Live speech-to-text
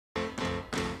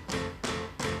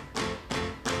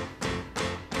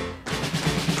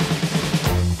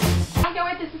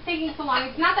taking so long?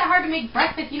 It's not that hard to make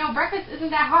breakfast. You know, breakfast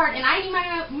isn't that hard. And I need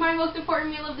my most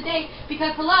important meal of the day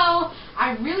because, hello,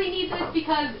 I really need this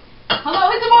because,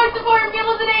 hello, it's the most important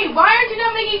meal of the day. Why aren't you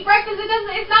not making breakfast?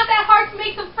 It's not that hard to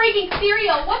make some freaking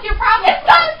cereal. What's your problem? It's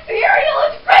not cereal,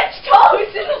 it's French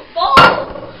toast in a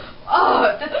bowl. Oh,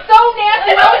 that's so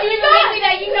nasty. Why would you even make me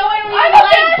that? You know I don't even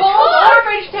like bowls or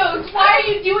French toast. Why are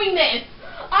you doing this?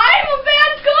 I'm a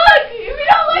bad cook. If you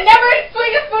don't like Never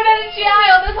swing a spoon at a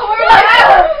child. That's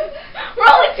horrible. We're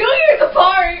only 2 years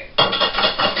apart.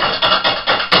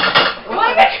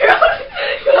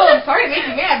 Oh, I'm sorry to make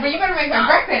you mad, but you better make my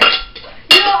breakfast.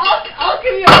 You know, I'll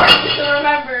give you a breakfast to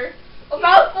remember. A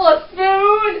mouthful of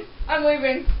food. I'm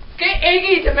leaving. Get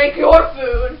Iggy to make your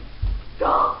food.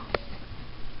 Duh.